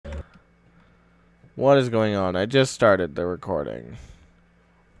What is going on? I just started the recording.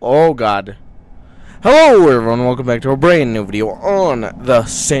 Oh god. Hello everyone, welcome back to a brand new video on the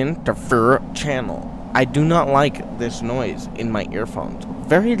Centifuel channel. I do not like this noise in my earphones.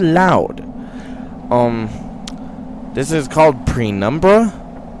 Very loud. This is called Penumbra.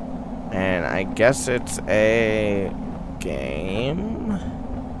 And I guess it's a game.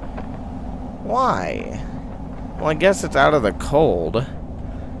 Why? Well, I guess it's out of the cold.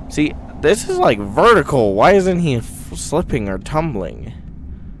 See, this is like vertical. Why isn't he slipping or tumbling?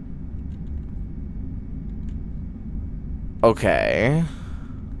 Okay.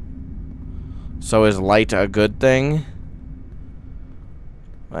 So is light a good thing?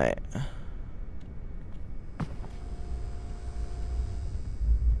 Wait.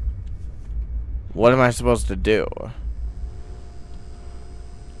 What am I supposed to do?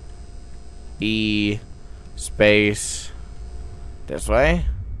 E space this way?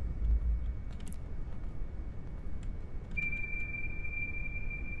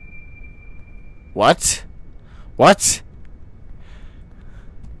 What? What?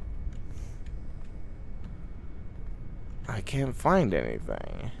 I can't find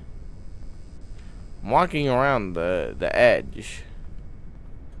anything. I'm walking around the edge.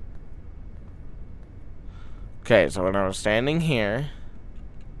 Okay, so when I was standing here,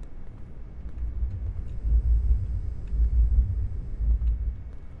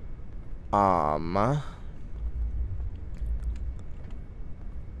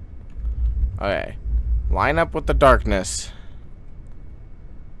 okay, line up with the darkness.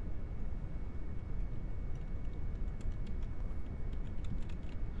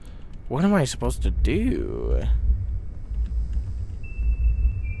 What am I supposed to do?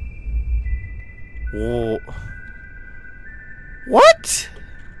 Whoa. What?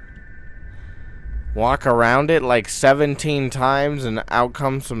 Walk around it like 17 times and out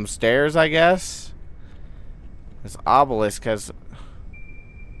comes some stairs, I guess? This obelisk has...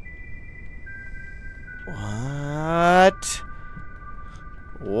 What?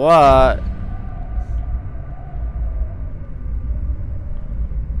 What?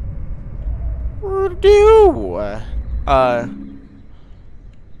 What do?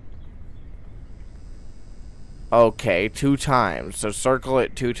 Okay, 2 times. So circle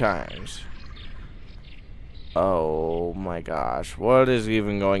it 2 times. Oh my gosh. What is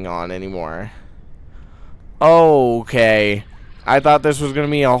even going on anymore? Okay. I thought this was gonna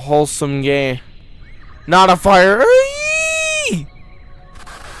be a wholesome game. Not a fire.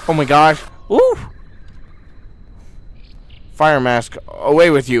 Oh my gosh. Ooh. Fire mask. Away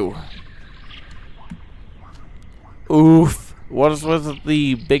with you. Oof. What is with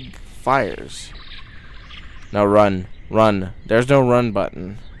the big fires? Now run. Run. There's no run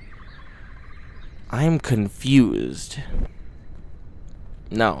button. I'm confused.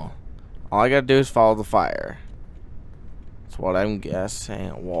 No. All I gotta do is follow the fire. That's what I'm guessing.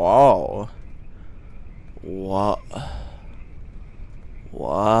 Whoa. What?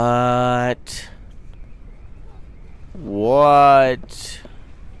 What? What?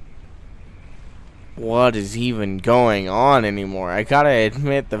 What is even going on anymore? I gotta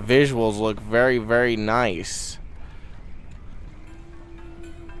admit the visuals look very, very nice.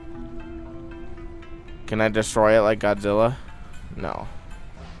 Can I destroy it like Godzilla? No.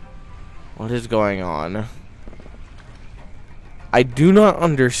 What is going on? I do not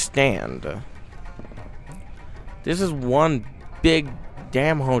understand. This is one big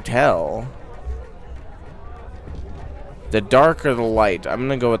damn hotel. The dark or the light? I'm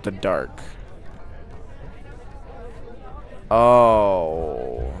gonna go with the dark.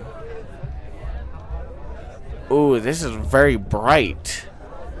 Oh. Ooh, this is very bright.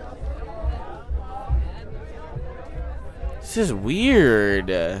 This is weird.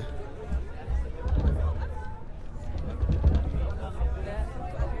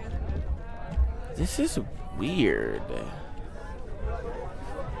 This is weird.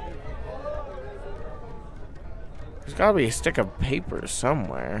 There's gotta be a stick of paper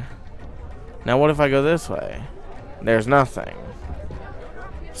somewhere. Now what if I go this way? There's nothing.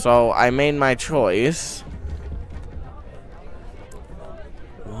 So I made my choice.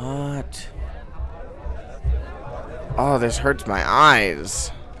 What? Oh, this hurts my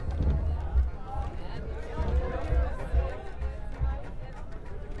eyes.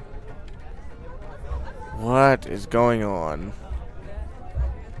 What is going on?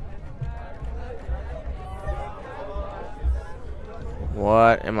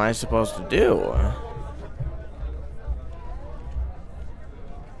 What am I supposed to do?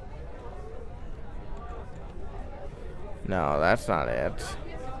 No, that's not it.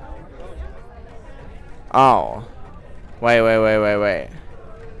 Oh. Wait.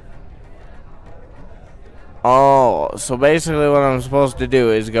 Oh, so basically what I'm supposed to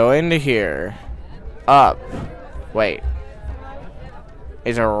do is go into here. Up. Wait.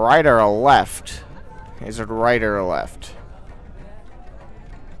 Is it a right or a left? Is it right or a left?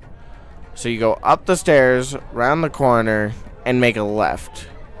 So you go up the stairs, round the corner, and make a left.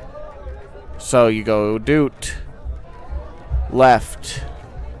 So you go doot. Left.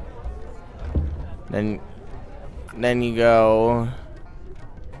 Then you go...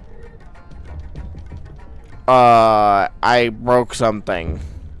 I broke something.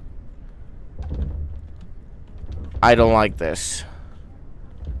 I don't like this.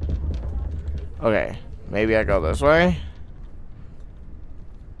 Okay, maybe I go this way.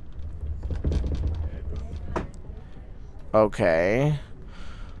 Okay.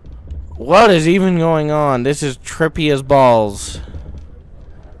 What is even going on? This is trippy as balls.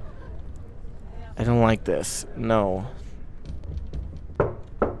 I don't like this. No.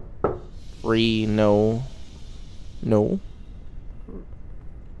 No. No.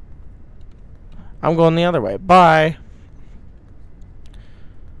 I'm going the other way. Bye.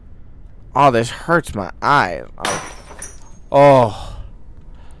 Oh, this hurts my eye. Oh.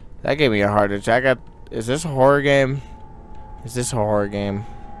 That gave me a heart attack. Is this a horror game? Is this a horror game?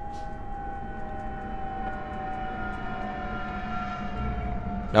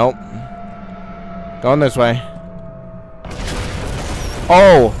 Nope. Going this way.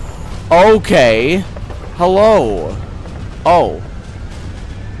 Oh. Okay. Hello. Oh.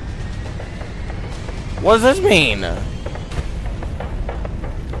 What does this mean?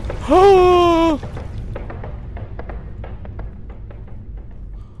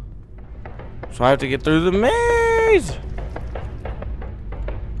 So I have to get through the maze.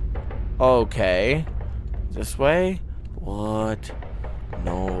 Okay. This way? What?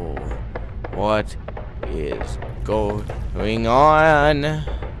 No. What is going on?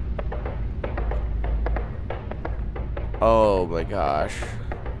 Oh my gosh.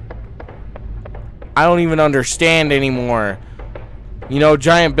 I don't even understand anymore. You know,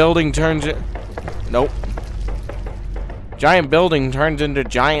 giant building turns... Nope. Giant building turns into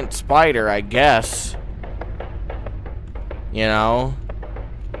giant spider, I guess. You know?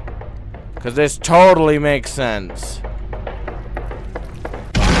 Because this totally makes sense.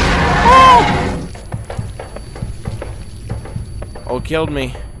 Oh, it killed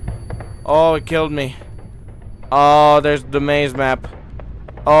me. Oh, it killed me. Oh, there's the maze map.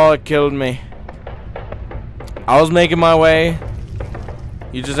 Oh, it killed me. I was making my way.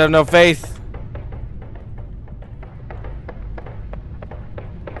 You just have no faith.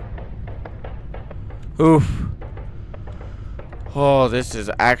 Oof. Oh, this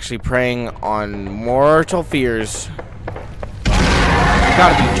is actually preying on mortal fears. You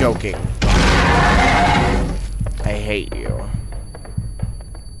gotta be joking. I hate you.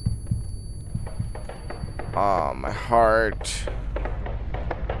 Oh, my heart.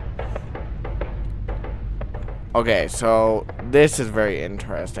 Okay, so this is very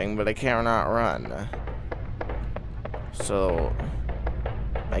interesting, but I cannot run. So,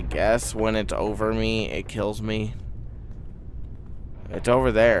 I guess when it's over me, it kills me. It's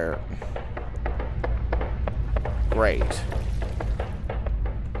over there. Great.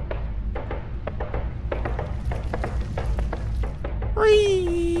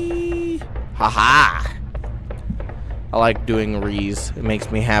 Ree! Haha! I like doing rees. It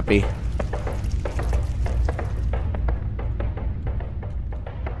makes me happy.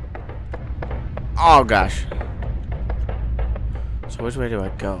 Oh gosh. So which way do I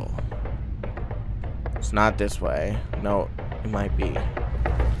go? It's not this way. No, it might be.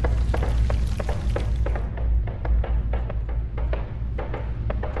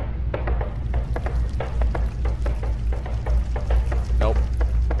 Nope.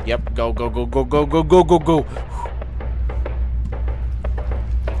 Yep, go, go, go, go, go, go, go, go, go.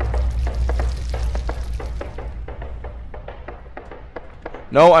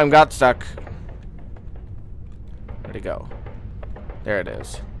 No, I'm got stuck. Where'd it go? There it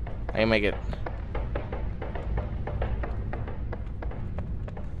is. I can make it.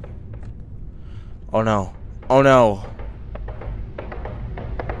 Oh no. Oh no.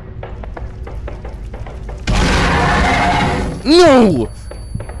 No!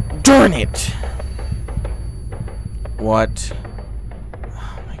 Darn it! What?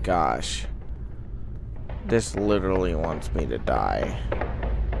 Oh my gosh. This literally wants me to die.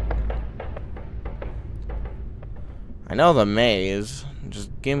 I know the maze. Just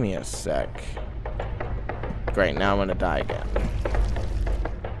give me a sec. Great, now I'm gonna die again.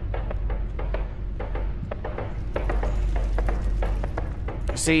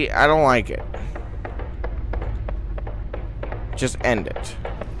 See, I don't like it. Just end it.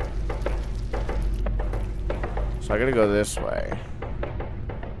 So I gotta go this way.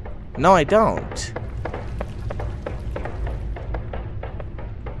 No, I don't.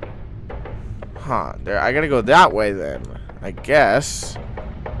 Huh, there, I gotta go that way then, I guess.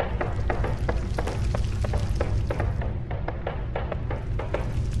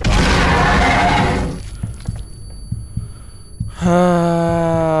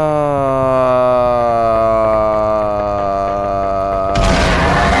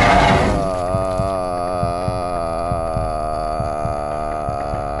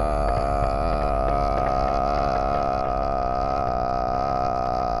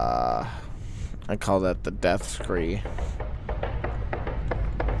 I call that the death scree.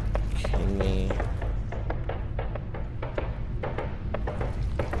 Kidding me.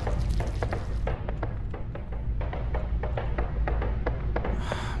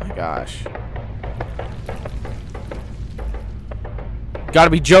 Oh my gosh. Gotta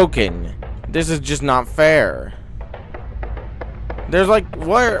be joking. This is just not fair. There's like,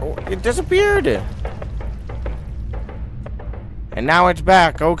 where? It disappeared. And now it's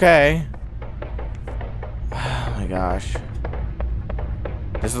back. Okay. Oh my gosh.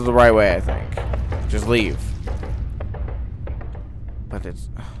 This is the right way, I think. Just leave. But it's...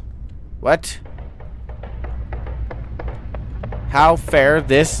 What? How fair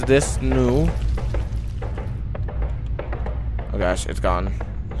this new... Oh gosh, it's gone.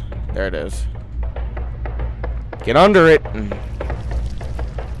 There it is. Get under it.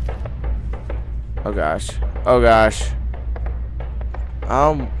 Oh gosh. Oh gosh.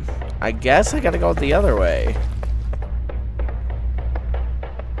 I guess I gotta go the other way.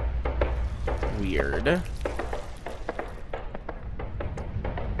 Weird.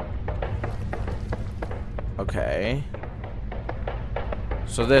 Okay.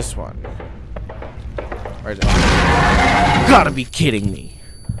 So this one. Where is it? Gotta be kidding me.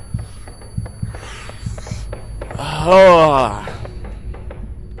 Oh.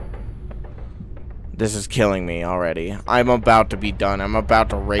 This is killing me already. I'm about to be done. I'm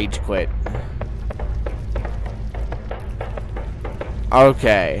about to rage quit.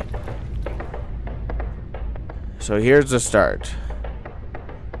 Okay. So here's the start.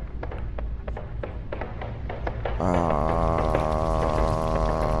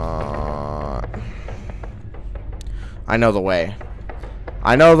 I know the way.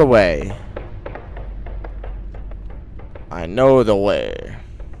 I know the way. I know the way.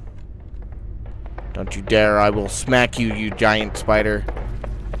 Don't you dare, I will smack you, you giant spider.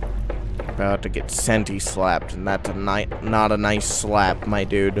 About to get Centi slapped, and that's not a nice slap, my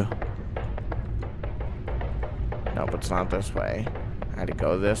dude. Nope, it's not this way. I had to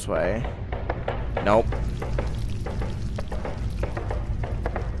go this way. Nope.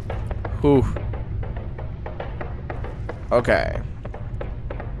 Whew. Okay.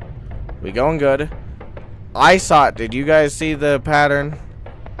 We going good. I saw it. Did you guys see the pattern?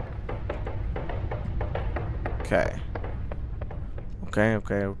 Okay.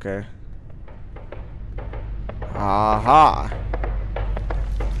 Okay. Aha.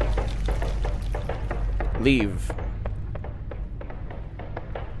 Leave.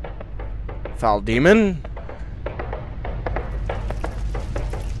 Foul demon.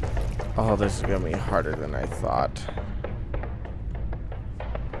 Oh, this is gonna be harder than I thought.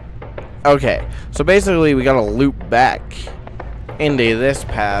 Okay, so basically we gotta loop back into this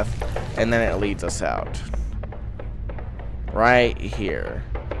path, and then it leads us out. Right here.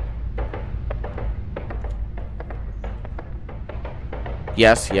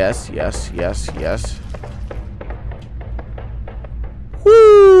 Yes.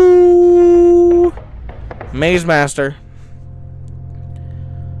 Woo! Maze Master.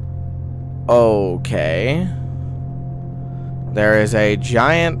 Okay. There is a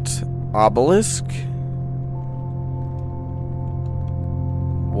giant obelisk.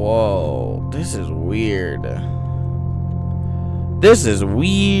 Whoa, this is weird. This is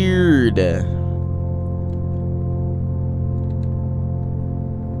weird. Am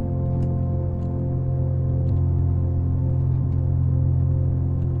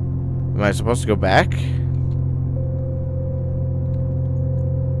I supposed to go back?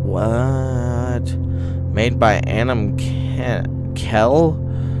 What? Made by Annam Kell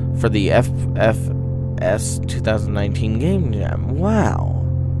for the FFS 2019 Game Jam. Wow.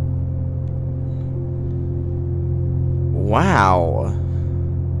 Wow.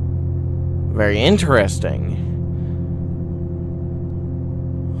 Very interesting.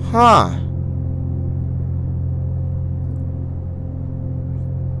 Huh.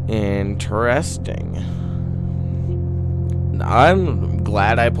 Interesting. I'm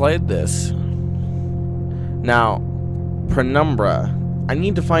glad I played this. Now, Penumbra. I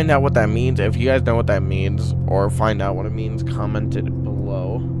need to find out what that means. If you guys know what that means or find out what it means, comment it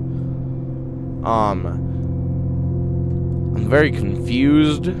below. I'm very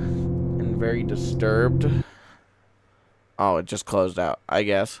confused and very disturbed. Oh, it just closed out, I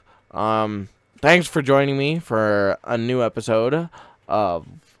guess. Thanks for joining me for a new episode of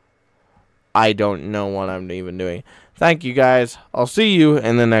I don't know what I'm even doing. Thank you guys. I'll see you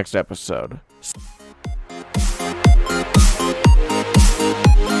in the next episode.